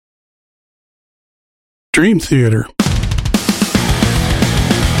Dream Theater.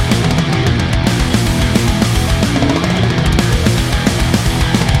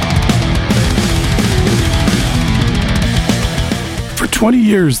 For 20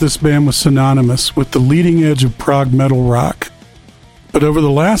 years, this band was synonymous with the leading edge of prog metal rock. But over the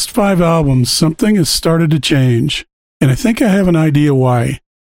last 5 albums, something has started to change, and I think I have an idea why.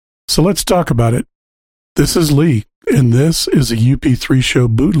 So let's talk about it. This is Lee, and this is a UP3 show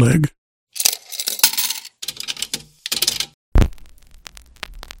bootleg.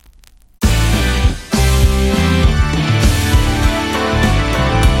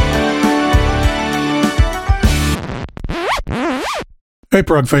 Hey,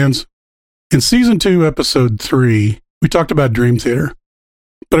 prog fans. In Season 2, Episode 3, we talked about Dream Theater.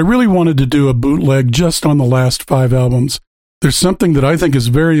 But I really wanted to do a bootleg just on the last 5 albums. There's something that I think is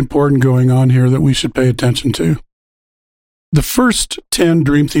very important going on here that we should pay attention to. The first 10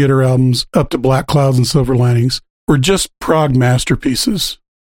 Dream Theater albums, up to Black Clouds and Silver Linings, were just prog masterpieces.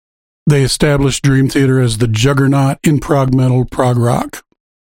 They established Dream Theater as the juggernaut in prog metal, prog rock.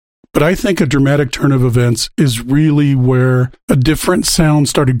 But I think a dramatic turn of events is really where a different sound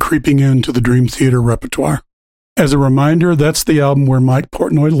started creeping into the Dream Theater repertoire. As a reminder, that's the album where Mike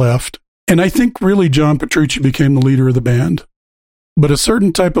Portnoy left, and I think really John Petrucci became the leader of the band. But a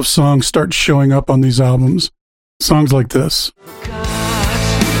certain type of song starts showing up on these albums. Songs like this.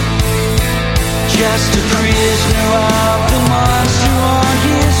 Just a prisoner of the monster on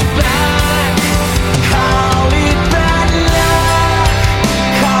his back. Call it bad luck,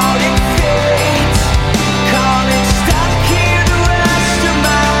 call it fate, call it stuck here the rest of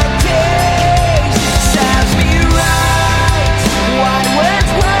my days. Serves me right, what went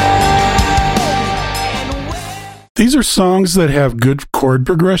wrong. These are songs that have good chord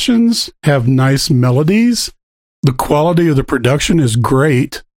progressions, have nice melodies. The quality of the production is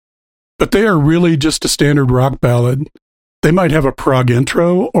great, but they are really just a standard rock ballad. They might have a prog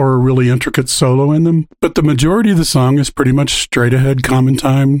intro or a really intricate solo in them, but the majority of the song is pretty much straight-ahead common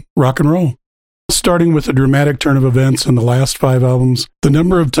time rock and roll. Starting with a dramatic turn of events in the last 5 albums, the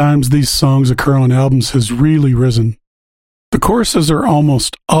number of times these songs occur on albums has really risen. The choruses are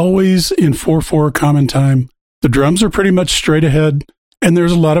almost always in 4/4 common time. The drums are pretty much straight ahead, and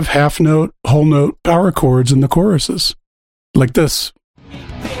there's a lot of half-note, whole-note power chords in the choruses. Like this.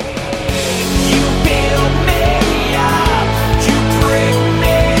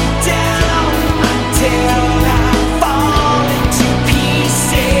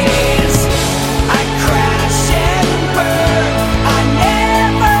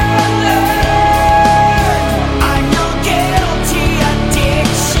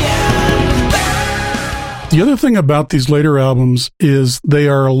 The other thing about these later albums is they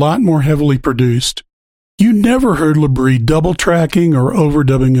are a lot more heavily produced. You never heard Labrie double-tracking or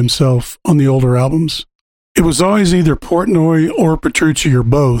overdubbing himself on the older albums. It was always either Portnoy or Petrucci or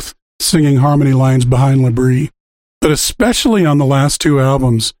both singing harmony lines behind Labrie. But especially on the last 2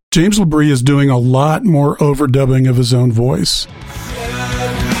 albums, James Labrie is doing a lot more overdubbing of his own voice.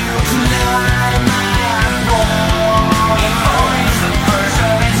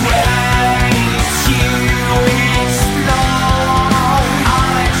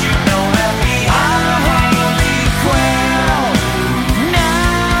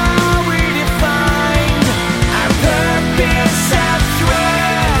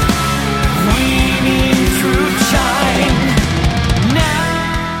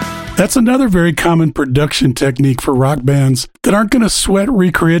 That's another very common production technique for rock bands that aren't going to sweat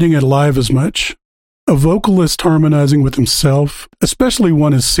recreating it live as much. A vocalist harmonizing with himself, especially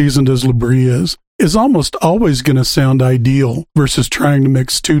one as seasoned as Labrie is almost always going to sound ideal versus trying to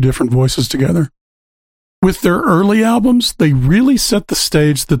mix 2 different voices together. With their early albums, they really set the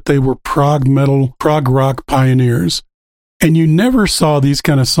stage that they were prog metal, prog rock pioneers. And you never saw these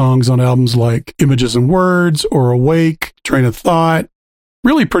kind of songs on albums like Images and Words or Awake, Train of Thought,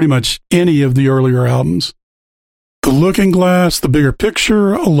 really pretty much any of the earlier albums. The Looking Glass, The Bigger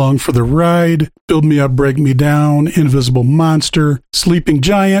Picture, Along for the Ride, Build Me Up, Break Me Down, Invisible Monster, Sleeping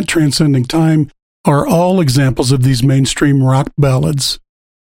Giant, Transcending Time are all examples of these mainstream rock ballads.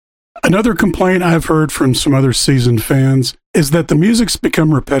 Another complaint I've heard from some other seasoned fans is that the music's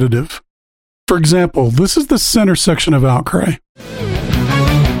become repetitive. For example, this is the center section of Outcry.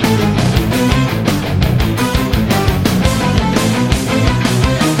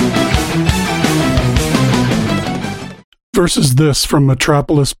 Versus this from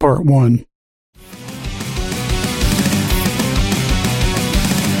Metropolis Part 1.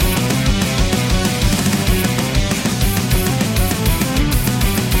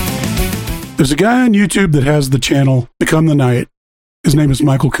 There's a guy on YouTube that has the channel Become the Night. His name is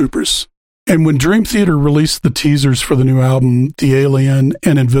Michael Coopers. And when Dream Theater released the teasers for the new album, The Alien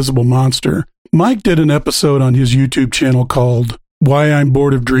and Invisible Monster, Mike did an episode on his YouTube channel called Why I'm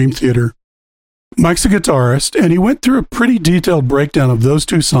Bored of Dream Theater. Mike's a guitarist, and he went through a pretty detailed breakdown of those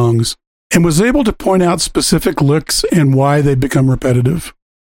two songs and was able to point out specific licks and why they become repetitive.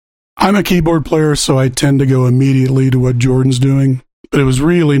 I'm a keyboard player, so I tend to go immediately to what Jordan's doing, but it was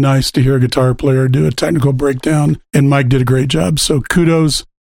really nice to hear a guitar player do a technical breakdown, and Mike did a great job, so kudos.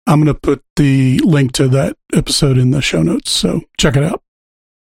 I'm going to put the link to that episode in the show notes, so check it out.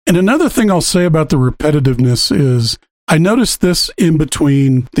 And another thing I'll say about the repetitiveness is I noticed this in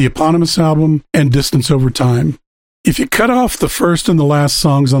between the eponymous album and Distance Over Time. If you cut off the first and the last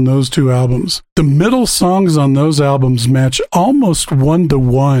songs on those two albums, the middle songs on those albums match almost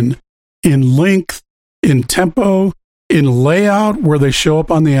 1-to-1 in length, in tempo, in layout where they show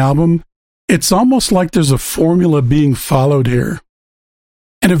up on the album. It's almost like there's a formula being followed here.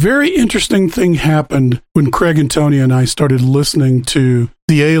 And a very interesting thing happened when Craig and Tony and I started listening to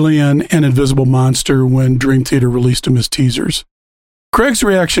The Alien and Invisible Monster when Dream Theater released them as teasers. Craig's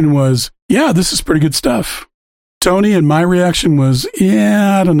reaction was, yeah, this is pretty good stuff. Tony and my reaction was,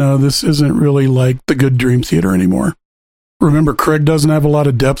 yeah, I don't know, this isn't really like the good Dream Theater anymore. Remember, Craig doesn't have a lot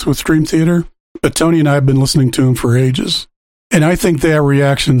of depth with Dream Theater, but Tony and I have been listening to him for ages. And I think that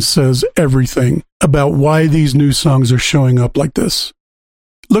reaction says everything about why these new songs are showing up like this.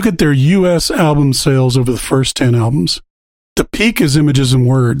 Look at their U.S. album sales over the first 10 albums. The peak is Images and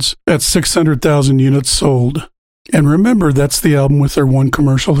Words. That's 600,000 units sold. And remember, that's the album with their one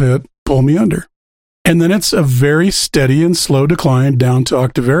commercial hit, Pull Me Under. And then it's a very steady and slow decline down to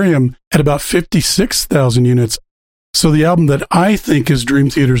Octavarium at about 56,000 units. So the album that I think is Dream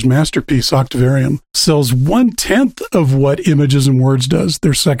Theater's masterpiece, Octavarium, sells 1/10 of what Images and Words does,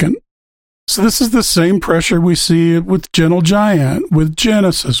 their second. So this is the same pressure we see with Gentle Giant, with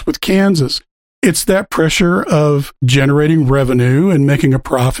Genesis, with Kansas. It's that pressure of generating revenue and making a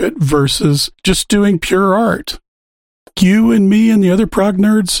profit versus just doing pure art. You and me and the other prog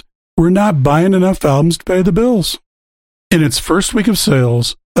nerds, we're not buying enough albums to pay the bills. In its first week of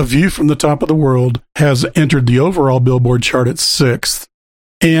sales, A View from the Top of the World has entered the overall Billboard chart at 6th,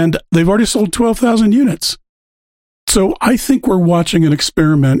 and they've already sold 12,000 units. So I think we're watching an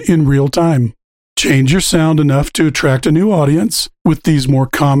experiment in real time. Change your sound enough to attract a new audience with these more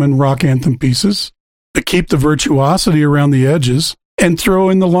common rock anthem pieces, but keep the virtuosity around the edges and throw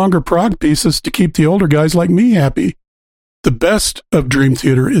in the longer prog pieces to keep the older guys like me happy. The best of Dream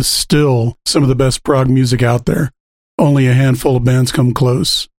Theater is still some of the best prog music out there. Only a handful of bands come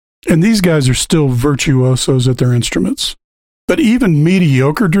close. And these guys are still virtuosos at their instruments. But even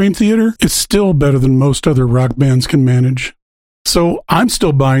mediocre Dream Theater is still better than most other rock bands can manage. So I'm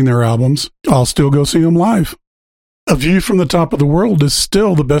still buying their albums. I'll still go see them live. A View from the Top of the World is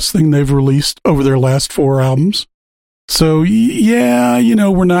still the best thing they've released over their last 4 albums. So yeah,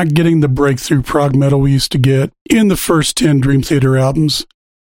 we're not getting the breakthrough prog metal we used to get in the first 10 Dream Theater albums.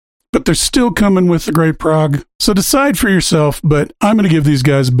 But they're still coming with the great prog. So decide for yourself, but I'm going to give these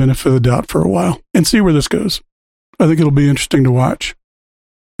guys a benefit of the doubt for a while and see where this goes. I think it'll be interesting to watch.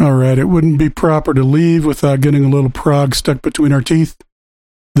 All right, it wouldn't be proper to leave without getting a little prog stuck between our teeth.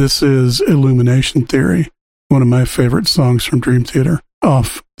 This is Illumination Theory, one of my favorite songs from Dream Theater,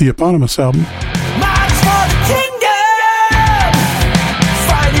 off the eponymous album. March for the kingdom,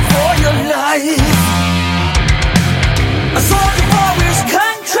 fighting for your life. A soldier for his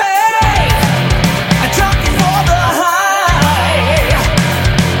country, a junkie for the high.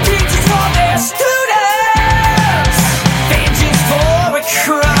 Teachers for their students, vengeance for a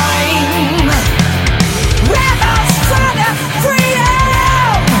crime. Rebels for their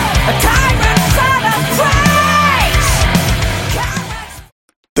freedom, a tyrant for the price.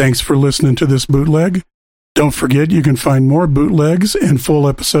 Thanks for listening to this bootleg. Don't forget you can find more bootlegs and full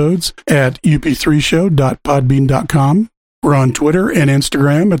episodes at up3show.podbean.com. We're on Twitter and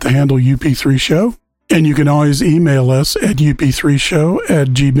Instagram at the handle up3show, and you can always email us at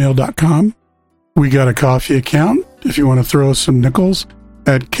up3show@gmail.com. We got a coffee account if you want to throw us some nickels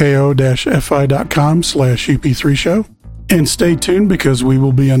at ko-fi.com/up3show. And stay tuned because we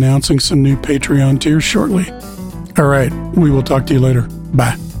will be announcing some new Patreon tiers shortly. All right, we will talk to you later.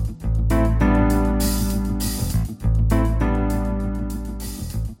 Bye.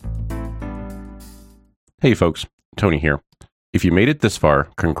 Hey folks, Tony here. If you made it this far,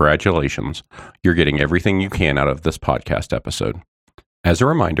 congratulations. You're getting everything you can out of this podcast episode. As a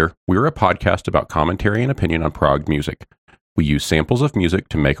reminder, we're a podcast about commentary and opinion on prog music. We use samples of music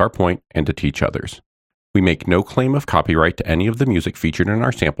to make our point and to teach others. We make no claim of copyright to any of the music featured in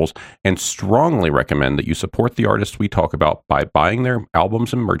our samples and strongly recommend that you support the artists we talk about by buying their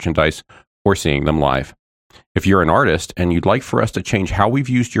albums and merchandise or seeing them live. If you're an artist and you'd like for us to change how we've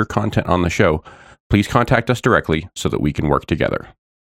used your content on the show, please contact us directly so that we can work together.